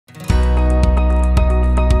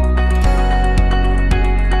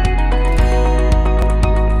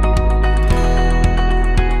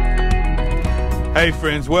Hey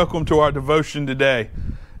friends, welcome to our devotion today.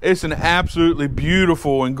 It's an absolutely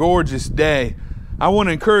beautiful and gorgeous day. I want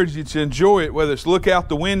to encourage you to enjoy it, whether it's look out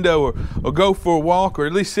the window or go for a walk or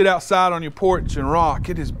at least sit outside on your porch and rock.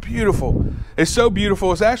 It is beautiful. It's so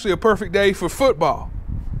beautiful, it's actually a perfect day for football.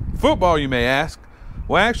 Football, you may ask.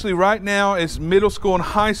 Well, actually right now it's middle school and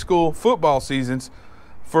high school football seasons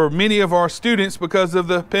for many of our students because of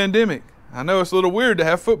the pandemic. I know it's a little weird to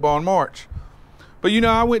have football in March. But you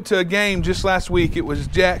know, I went to a game just last week. It was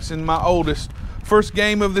Jackson, my oldest, first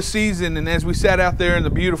game of the season. And as we sat out there in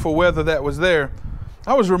the beautiful weather that was there,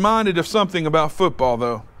 I was reminded of something about football,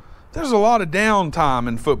 though. There's a lot of downtime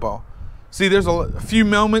in football. See, there's a few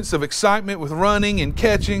moments of excitement with running and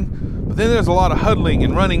catching, but then there's a lot of huddling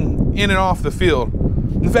and running in and off the field.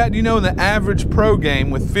 In fact, you know, in the average pro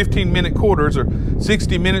game with 15-minute quarters or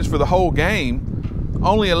 60 minutes for the whole game,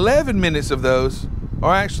 only 11 minutes of those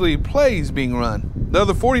are actually plays being run. The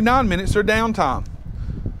other 49 minutes are downtime.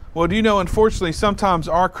 Well, do you know, unfortunately, sometimes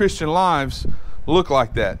our Christian lives look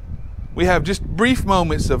like that. We have just brief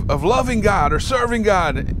moments of loving God or serving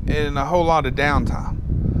God and a whole lot of downtime.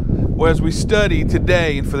 Well, as we study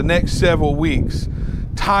today and for the next several weeks,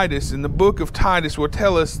 Titus, in the book of Titus, will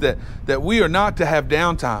tell us that we are not to have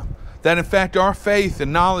downtime. That in fact our faith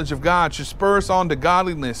and knowledge of God should spur us on to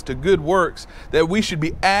godliness, to good works, that we should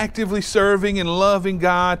be actively serving and loving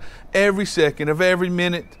God every second of every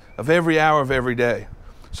minute of every hour of every day.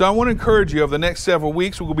 So I want to encourage you over the next several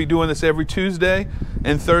weeks, we'll be doing this every Tuesday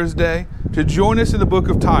and Thursday, to join us in the book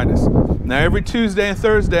of Titus. Now every Tuesday and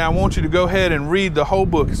Thursday I want you to go ahead and read the whole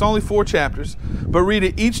book. It's only 4 chapters, but read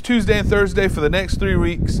it each Tuesday and Thursday for the next 3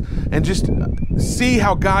 weeks and just see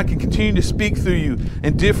how God can continue to speak through you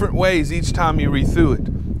in different ways each time you read through it.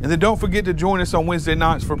 And then don't forget to join us on Wednesday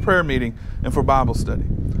nights for prayer meeting and for Bible study.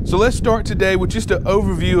 So let's start today with just an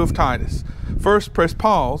overview of Titus. First, press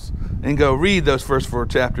pause and go read those first 4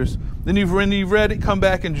 chapters. Then when you've read it, come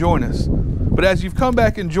back and join us. But as you've come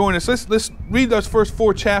back and joined us, let's read those first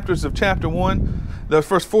 4 chapters of chapter 1, the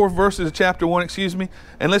first 4 verses of chapter 1,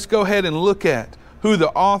 and let's go ahead and look at who the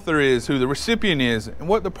author is, who the recipient is, and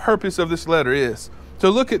what the purpose of this letter is. So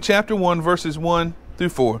look at chapter 1, verses 1 through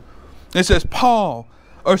 4. It says, Paul,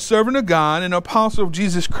 a servant of God and apostle of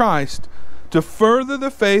Jesus Christ, to further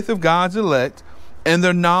the faith of God's elect and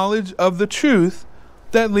their knowledge of the truth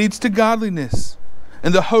that leads to godliness,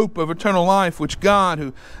 and the hope of eternal life, which God,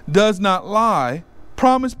 who does not lie,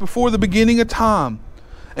 promised before the beginning of time,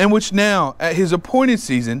 and which now, at his appointed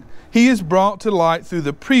season, he has brought to light through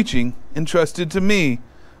the preaching entrusted to me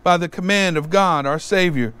by the command of God our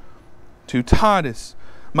Savior. To Titus,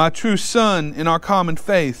 my true son in our common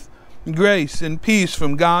faith, grace and peace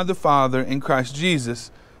from God the Father and Christ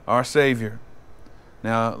Jesus our Savior.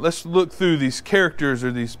 Now, let's look through these characters,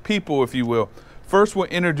 or these people, if you will. First, we're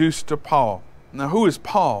introduced to Paul. Now, who is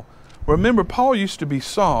Paul? Remember, Paul used to be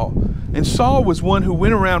Saul, and Saul was one who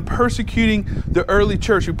went around persecuting the early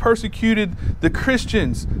church, who persecuted the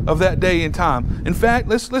Christians of that day and time. In fact,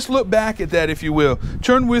 let's look back at that, if you will.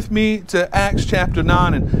 Turn with me to Acts chapter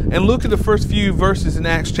 9 and look at the first few verses in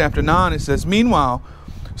Acts chapter 9. It says, Meanwhile,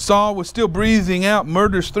 Saul was still breathing out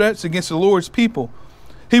murderous threats against the Lord's people.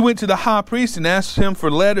 He went to the high priest and asked him for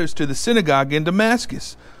letters to the synagogue in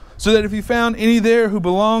Damascus, so that if he found any there who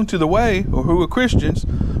belonged to the way, or who were Christians,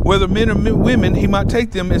 whether men or women, he might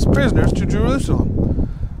take them as prisoners to Jerusalem.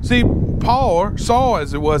 See, Paul, or Saul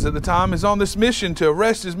as it was at the time, is on this mission to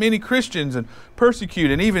arrest as many Christians and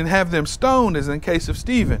persecute and even have them stoned, as in the case of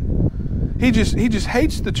Stephen. He just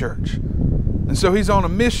hates the church. And so he's on a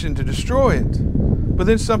mission to destroy it. But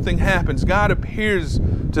then something happens. God appears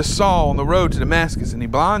to Saul on the road to Damascus, and he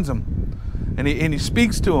blinds him. And he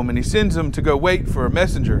speaks to him, and he sends him to go wait for a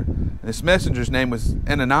messenger. And this messenger's name was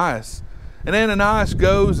Ananias. And Ananias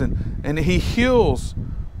goes and he heals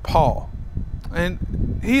Paul.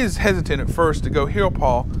 And he is hesitant at first to go heal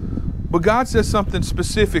Paul. But God says something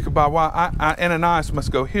specific about why Ananias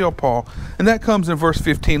must go heal Paul. And that comes in verse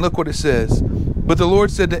 15. Look what it says. But the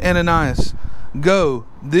Lord said to Ananias, Go,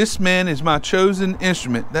 this man is my chosen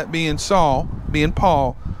instrument, that being Saul, being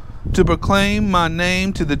Paul, to proclaim my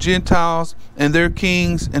name to the Gentiles and their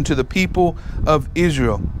kings and to the people of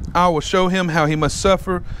Israel. I will show him how he must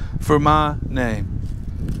suffer for my name.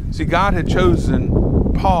 See, God had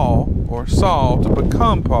chosen Paul, or Saul, to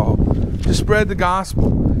become Paul, to spread the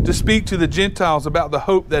gospel, to speak to the Gentiles about the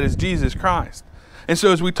hope that is Jesus Christ. And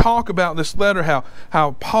so as we talk about this letter,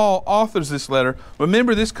 how Paul authors this letter,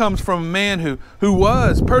 remember this comes from a man who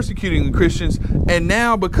was persecuting the Christians, and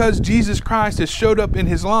now because Jesus Christ has showed up in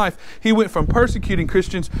his life, he went from persecuting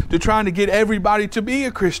Christians to trying to get everybody to be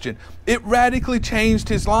a Christian. It radically changed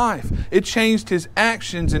his life. It changed his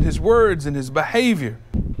actions and his words and his behavior.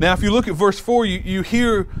 Now if you look at verse 4, you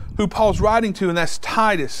hear who Paul's writing to, and that's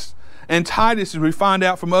Titus. And Titus, as we find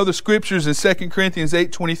out from other scriptures in 2 Corinthians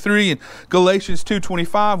 8:23 and Galatians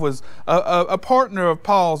 2:25, was a partner of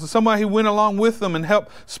Paul's, somebody who went along with them and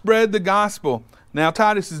helped spread the gospel. Now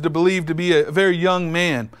Titus is believed to be a very young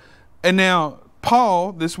man. And now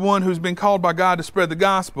Paul, this one who's been called by God to spread the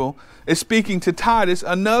gospel, is speaking to Titus,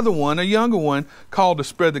 another one, a younger one, called to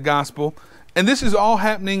spread the gospel. And this is all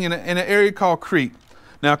happening in an area called Crete.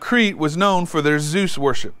 Now Crete was known for their Zeus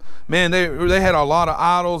worship. Man, they had a lot of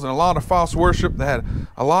idols and a lot of false worship. They had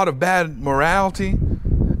a lot of bad morality.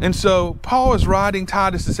 And so Paul is writing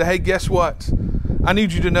Titus to say, hey, guess what? I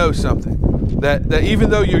need you to know something. That even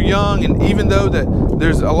though you're young, and even though that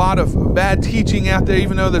there's a lot of bad teaching out there,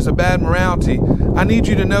 even though there's a bad morality, I need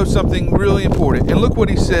you to know something really important. And look what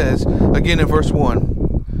he says again in verse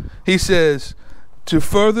 1. He says, to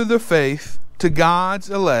further the faith to God's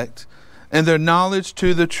elect and their knowledge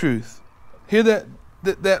to the truth. Hear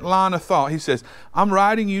that line of thought. He says, I'm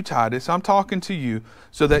writing you, Titus, I'm talking to you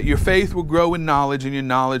so that your faith will grow in knowledge and your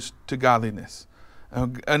knowledge to godliness.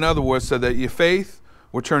 In other words, so that your faith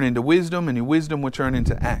will turn into wisdom and your wisdom will turn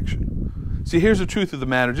into action. See, here's the truth of the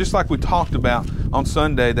matter. Just like we talked about on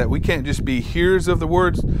Sunday, that we can't just be hearers of the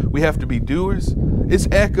words, we have to be doers. It's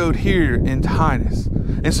echoed here in Titus.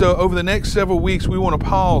 And so over the next several weeks, we want to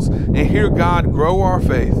pause and hear God grow our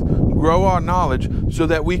faith, grow our knowledge so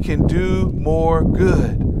that we can do more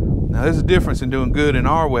good. Now there's a difference in doing good in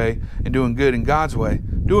our way and doing good in God's way.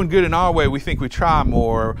 Doing good in our way, we think we try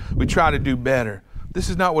more, or we try to do better. This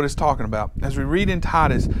is not what it's talking about. As we read in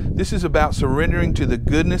Titus, this is about surrendering to the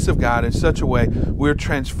goodness of God in such a way we're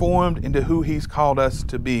transformed into who He's called us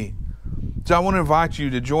to be. So I want to invite you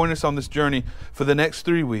to join us on this journey for the next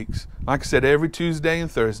 3 weeks. Like I said, every Tuesday and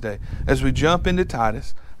Thursday. As we jump into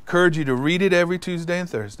Titus, I encourage you to read it every Tuesday and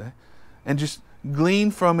Thursday and just glean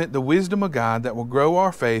from it the wisdom of God that will grow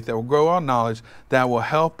our faith, that will grow our knowledge, that will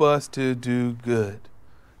help us to do good.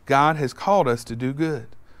 God has called us to do good.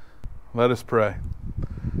 Let us pray.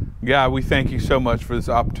 God, we thank you so much for this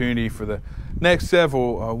opportunity for the next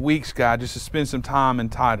several weeks, God, just to spend some time in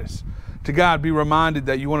Titus. To God, be reminded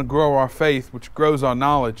that you want to grow our faith, which grows our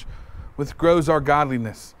knowledge, which grows our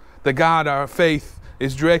godliness. That God, our faith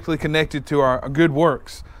is directly connected to our good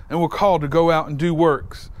works, and we're called to go out and do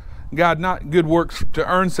works. God, not good works to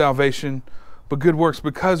earn salvation, but good works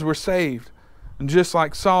because we're saved. And just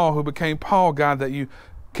like Saul, who became Paul, God, that you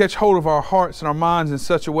catch hold of our hearts and our minds in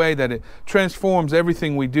such a way that it transforms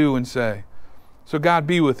everything we do and say. So God,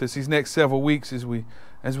 be with us these next several weeks as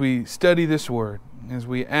we study this word, as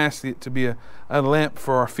we ask it to be a lamp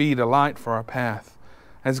for our feet, a light for our path.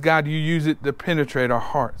 As God, you use it to penetrate our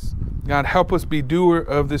hearts. God, help us be doer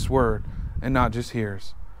of this word and not just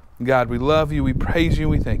hearers. God, we love you, we praise you,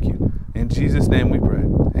 we thank you. In Jesus' name we pray.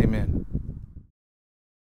 Amen.